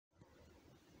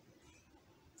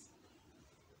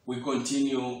we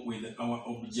continue with our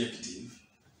objective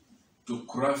to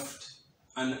craft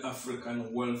an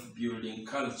African wealth building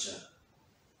culture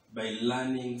by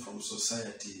learning from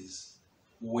societies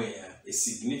where a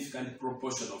significant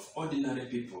proportion of ordinary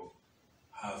people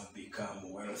have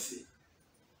become wealthy.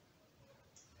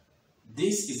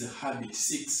 This is habit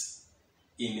 6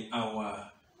 in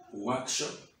our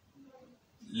workshop,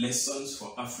 Lessons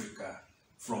for Africa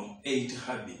from 8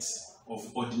 Habits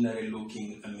of Ordinary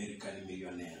Looking American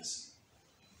Millionaires.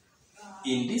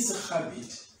 In this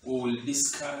habit, we will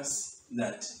discuss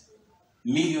that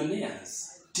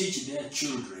millionaires teach their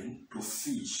children to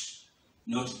fish,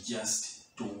 not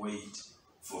just to wait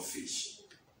for fish.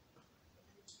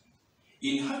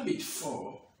 In habit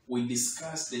 4, we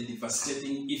discuss the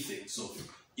devastating effects of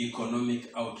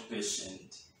economic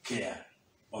outpatient care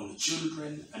on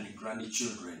children and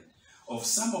grandchildren of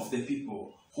some of the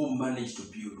people who manage to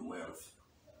build wealth.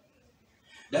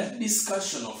 That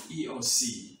discussion of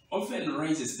EOC often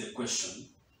raises the question,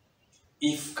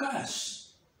 if cash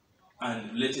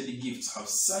and related gifts have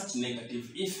such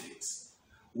negative effects,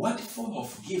 what form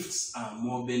of gifts are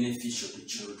more beneficial to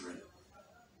children?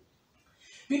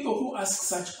 People who ask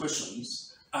such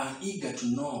questions are eager to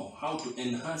know how to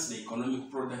enhance the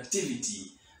economic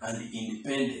productivity and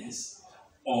independence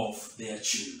of their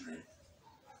children.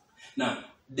 Now,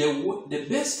 the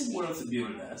best wealth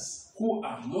builders who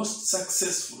are most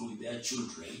successful with their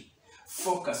children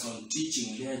focus on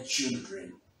teaching their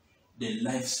children the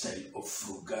lifestyle of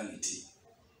frugality.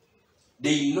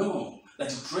 They know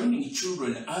that training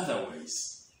children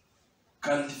otherwise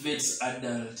cultivates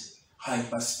adult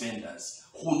hyperspenders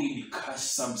who need cash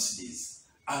subsidies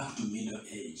up to middle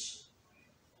age.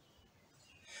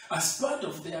 As part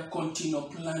of their continual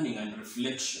planning and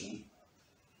reflection,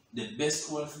 the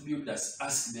best wealth builders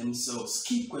ask themselves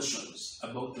key questions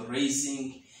about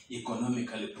raising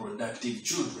economically productive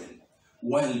children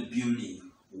while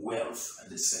building wealth at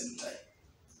the same time.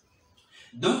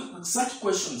 Such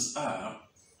questions are,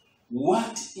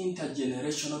 what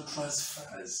intergenerational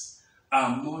transfers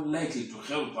are more likely to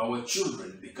help our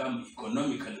children become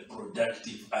economically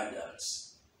productive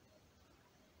adults?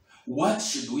 What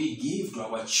should we give to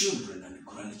our children and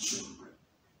grandchildren?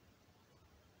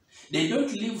 They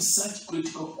don't leave such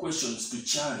critical questions to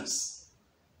chance.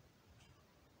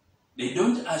 They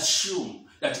don't assume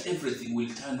that everything will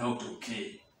turn out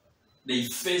okay. They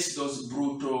face those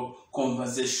brutal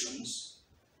conversations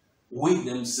with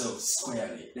themselves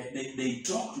squarely. They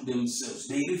talk to themselves.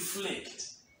 They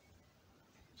reflect.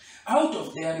 Out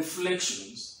of their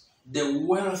reflections, the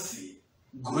wealthy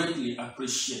greatly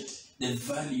appreciate the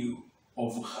value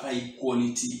of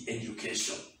high-quality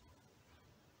education.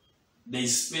 They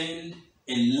spend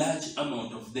a large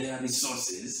amount of their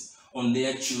resources on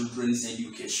their children's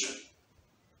education.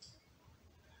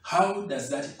 How does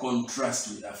that contrast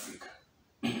with Africa?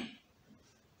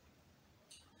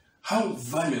 How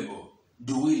valuable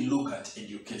do we look at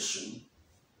education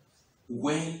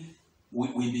when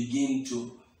we begin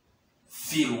to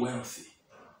feel wealthy,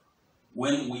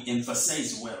 when we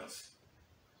emphasize wealth?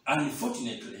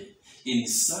 Unfortunately, in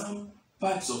some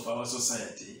parts of our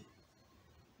society,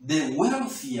 the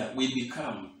wealthier we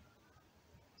become,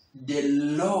 the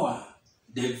lower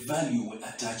the value we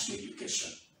attach to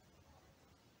education.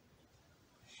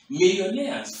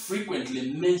 Millionaires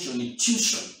frequently mention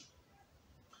tuition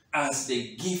as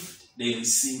the gift they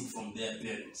receive from their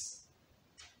parents.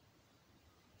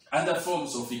 Other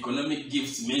forms of economic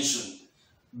gifts mentioned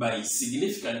by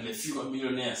significantly fewer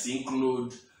millionaires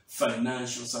include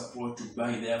financial support to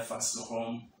buy their first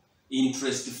home,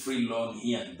 interest-free loan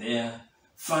here and there,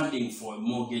 funding for a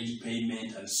mortgage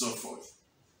payment, and so forth.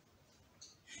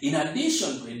 In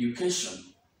addition to education,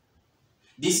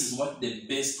 this is what the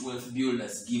best wealth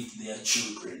builders give to their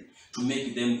children to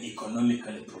make them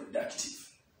economically productive.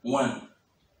 1,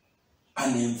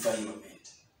 an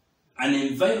environment. An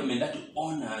environment that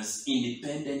honors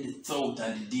independent thought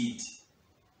and deed.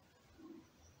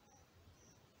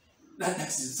 That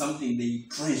is something they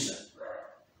treasure.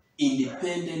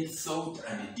 Independent thought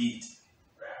and deed.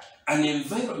 An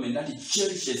environment that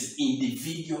cherishes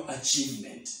individual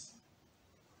achievement.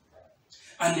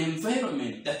 An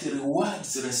environment that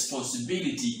rewards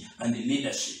responsibility and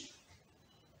leadership.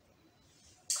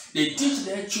 They teach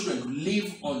their children to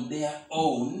live on their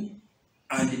own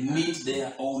and meet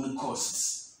their own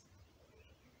costs.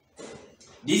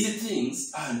 These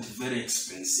things aren't very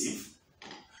expensive,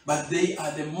 but they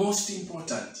are the most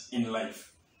important in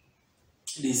life.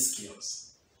 These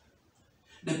skills.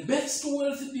 The best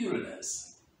wealth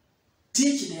builders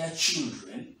teach their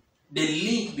children the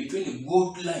link between a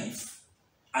good life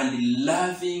and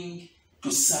loving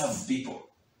to serve people.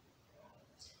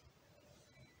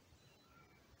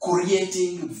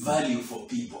 creating value for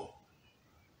people,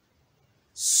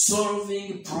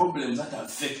 solving problems that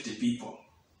affect people,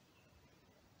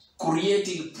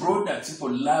 creating products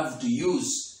people love to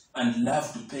use and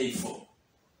love to pay for,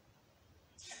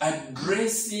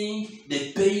 addressing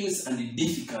the pains and the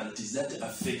difficulties that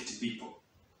affect people,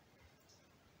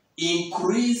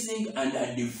 increasing and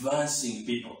advancing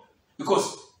people.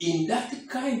 Because in that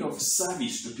kind of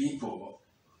service to people,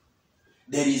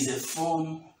 there is a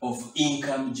form of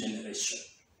income generation.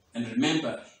 And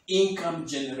remember, income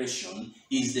generation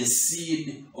is the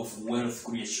seed of wealth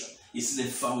creation. It's the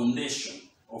foundation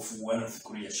of wealth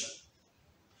creation.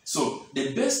 So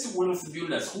the best wealth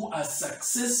builders who are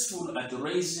successful at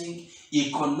raising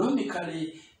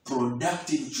economically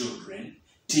productive children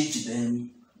teach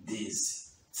them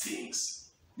these things.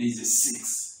 These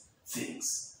 6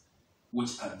 things,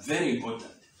 which are very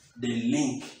important. The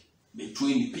link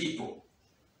between people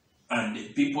and the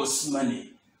people's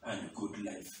money and good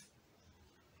life.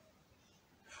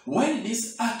 When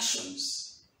these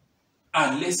actions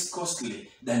are less costly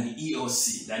than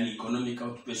EOC, than economic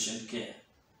outpatient care,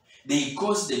 they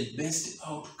cause the best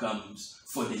outcomes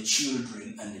for the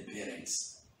children and the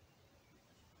parents.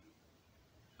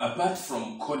 Apart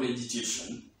from college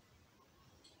tuition,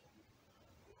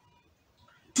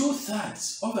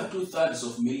 over two-thirds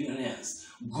of millionaires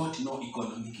got no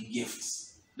economic gifts.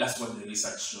 That's what the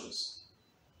research shows.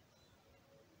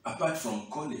 Apart from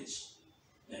college,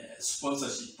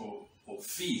 sponsorship of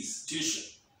fees, tuition,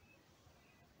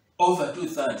 over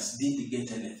two-thirds didn't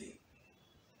get anything.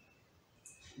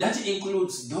 That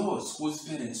includes those whose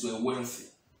parents were wealthy.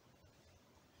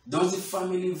 Those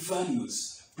family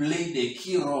values played a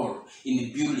key role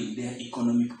in building their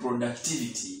economic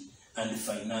productivity and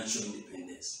financial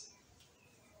independence.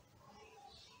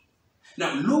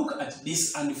 Now look at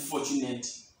this unfortunate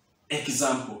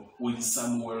example with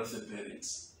some wealthy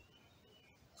parents.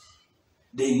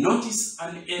 They notice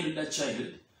an elder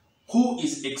child who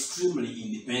is extremely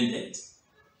independent,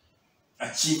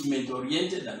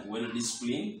 achievement-oriented, and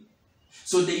well-disciplined.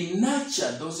 So they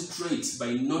nurture those traits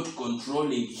by not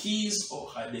controlling his or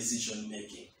her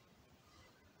decision-making.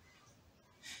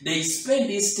 They spend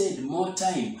instead more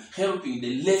time helping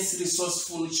the less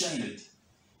resourceful child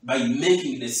by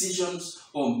making decisions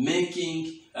or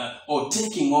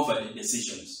taking over the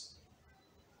decisions.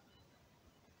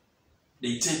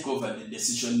 They take over the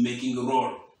decision-making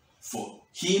role for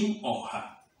him or her.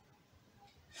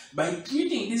 By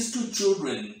treating these 2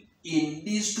 children in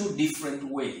these 2 different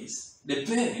ways, the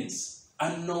parents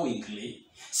unknowingly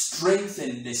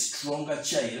strengthen the stronger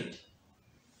child,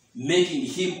 making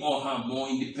him or her more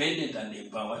independent and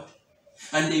empowered,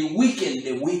 and they weaken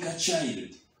the weaker child,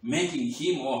 making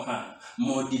him or her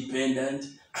more dependent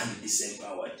and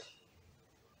disempowered.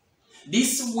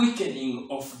 This weakening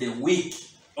of the weak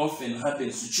often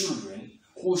happens to children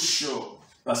who show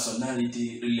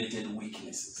personality-related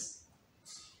weaknesses.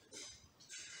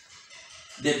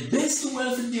 The best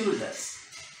wealth builders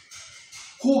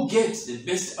who get the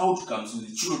best outcomes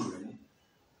with children,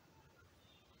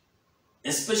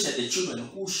 especially the children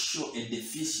who show a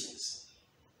deficiency,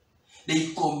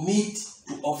 they commit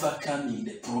to overcoming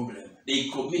the problem. They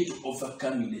commit to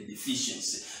overcoming the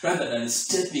deficiency rather than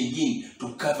stepping in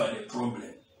to cover the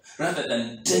problem, rather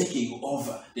than taking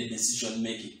over the decision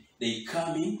making. They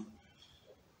come in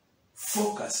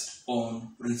focused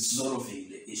on resolving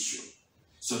the issue,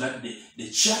 so that the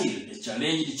challenged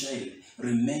child,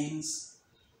 remains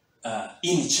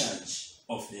in charge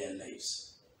of their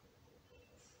lives.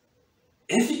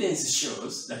 Evidence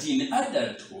shows that in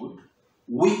adulthood,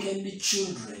 weakened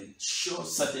children show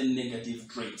certain negative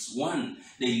traits. 1,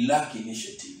 they lack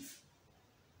initiative.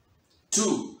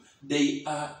 2, they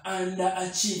are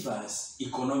underachievers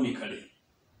economically.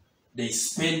 They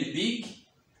spend big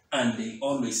and they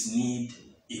always need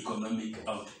economic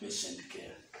outpatient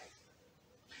care.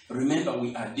 Remember,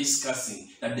 we are discussing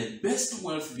that the best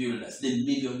wealth builders, the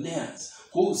millionaires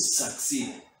who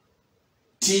succeed,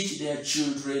 teach their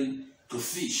children to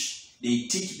fish. They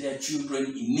teach their children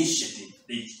initiative.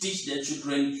 They teach their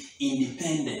children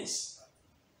independence.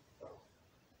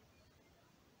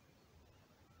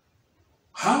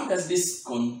 How does this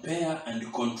compare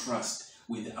and contrast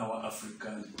with our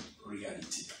African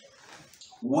reality?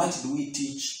 What do we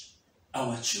teach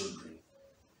our children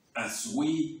as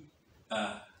we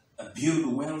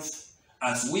build wealth,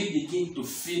 as we begin to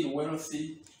feel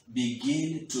wealthy,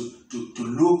 begin to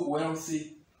look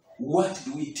wealthy? What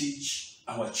do we teach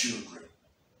our children?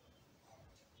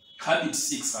 Habit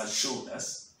 6 has showed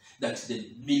us that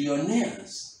the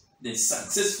millionaires, the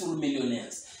successful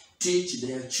millionaires, teach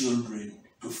their children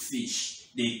to fish.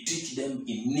 They teach them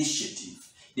initiative.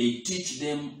 They teach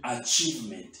them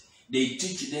achievement. They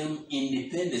teach them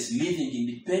independence, living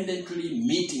independently,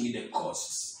 meeting the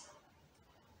costs.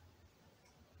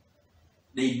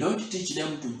 They don't teach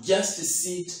them to just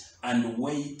sit and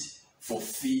wait for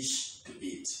fish to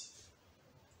eat.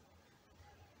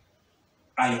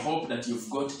 I hope that you've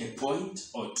got a point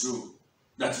or two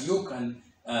that you can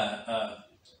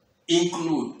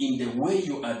include in the way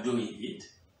you are doing it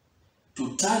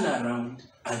to turn around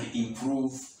and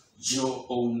improve your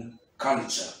own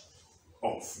culture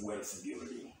of wealth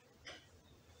building.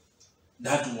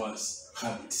 That was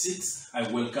habit 6. I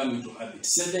welcome you to habit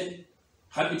 7.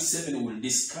 Habit 7 will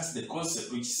discuss the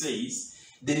concept which says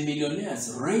the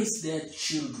millionaires raise their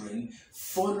children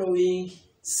following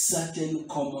certain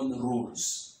common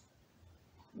rules.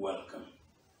 Welcome.